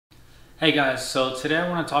Hey guys, so today I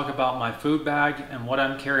want to talk about my food bag and what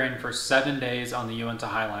I'm carrying for 7 days on the Uinta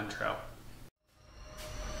Highline Trail.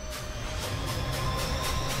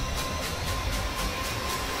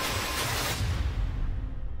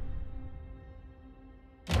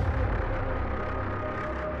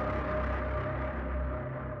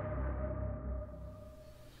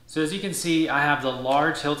 So as you can see, I have the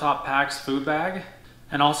large Hilltop Packs food bag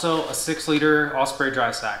and also a 6-liter Osprey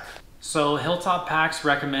dry sack. So Hilltop Packs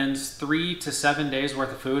recommends 3 to 7 days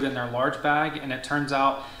worth of food in their large bag, and it turns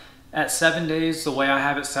out at 7 days, the way I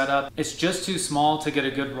have it set up, it's just too small to get a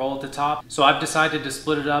good roll at the top. So I've decided to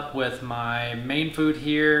split it up with my main food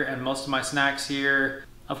here and most of my snacks here.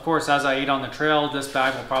 Of course, as I eat on the trail, this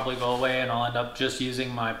bag will probably go away and I'll end up just using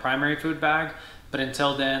my primary food bag. But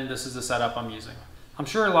until then, this is the setup I'm using. I'm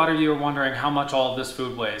sure a lot of you are wondering how much all of this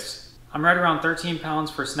food weighs. I'm right around 13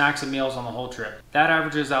 pounds for snacks and meals on the whole trip. That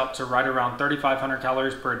averages out to right around 3,500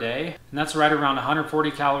 calories per day, and that's right around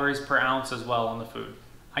 140 calories per ounce as well on the food.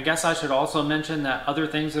 I guess I should also mention that other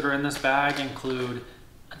things that are in this bag include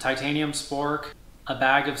a titanium spork, a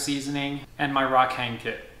bag of seasoning, and my rock hang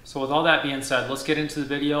kit. So with all that being said, let's get into the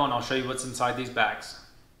video and I'll show you what's inside these bags.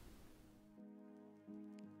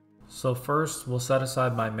 So first, we'll set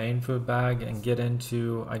aside my main food bag and get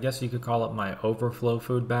into, I guess you could call it my overflow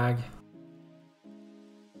food bag.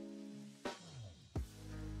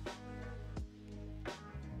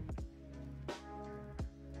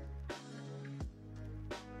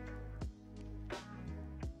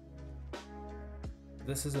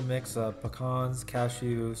 This is a mix of pecans,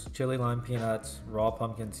 cashews, chili lime peanuts, raw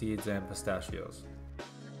pumpkin seeds, and pistachios.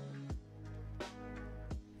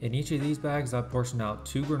 In each of these bags, I've portioned out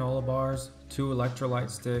 2 granola bars, 2 electrolyte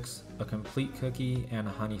sticks, a complete cookie, and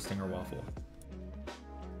a honey stinger waffle.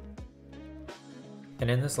 And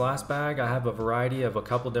in this last bag, I have a variety of a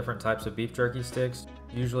couple different types of beef jerky sticks,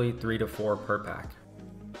 usually 3 to 4 per pack.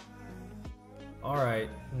 Alright,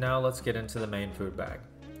 now let's get into the main food bag.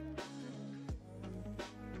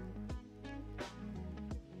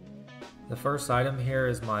 The first item here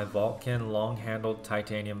is my Valtcan long-handled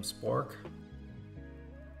titanium spork.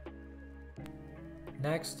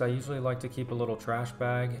 Next, I usually like to keep a little trash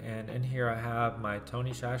bag, and in here I have my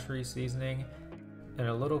Tony Chachery seasoning and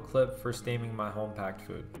a little clip for steaming my home packed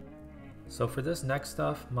food. So for this next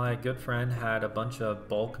stuff, my good friend had a bunch of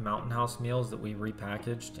bulk Mountain House meals that we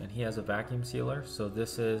repackaged, and he has a vacuum sealer. So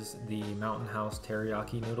this is the Mountain House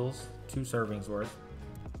teriyaki noodles, 2 servings worth.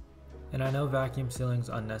 And I know vacuum sealing is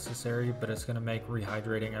unnecessary, but it's going to make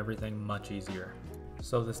rehydrating everything much easier.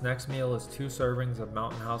 So this next meal is 2 servings of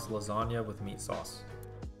Mountain House lasagna with meat sauce.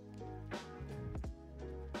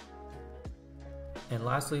 And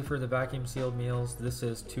lastly, for the vacuum sealed meals, this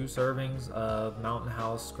is 2 servings of Mountain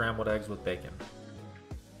House scrambled eggs with bacon.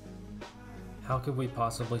 How could we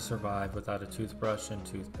possibly survive without a toothbrush and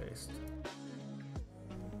toothpaste?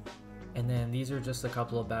 And then these are just a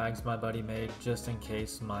couple of bags my buddy made just in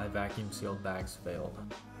case my vacuum sealed bags failed.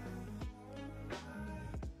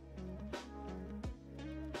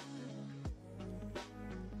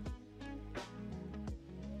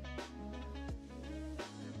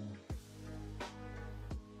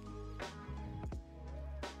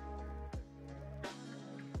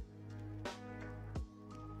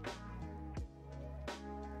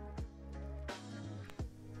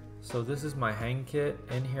 So this is my hang kit.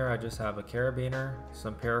 In here I just have a carabiner,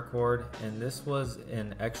 some paracord, and this was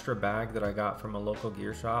an extra bag that I got from a local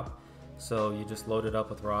gear shop. So you just load it up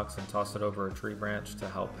with rocks and toss it over a tree branch to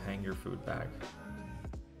help hang your food bag.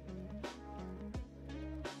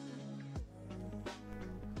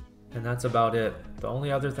 And that's about it. The only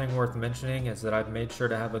other thing worth mentioning is that I've made sure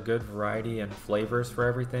to have a good variety and flavors for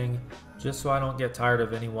everything, just so I don't get tired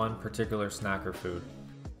of any one particular snack or food.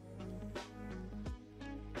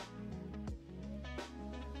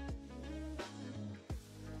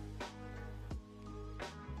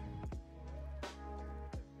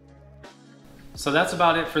 So that's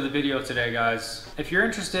about it for the video today, guys. If you're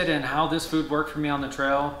interested in how this food worked for me on the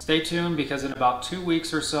trail, stay tuned because in about 2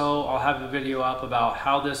 weeks or so, I'll have a video up about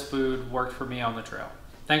how this food worked for me on the trail.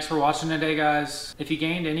 Thanks for watching today, guys. If you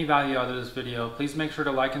gained any value out of this video, please make sure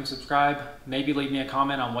to like and subscribe. Maybe leave me a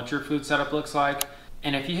comment on what your food setup looks like.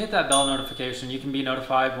 And if you hit that bell notification, you can be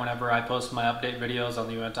notified whenever I post my update videos on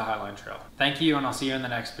the Uinta Highline Trail. Thank you, and I'll see you in the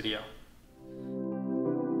next video.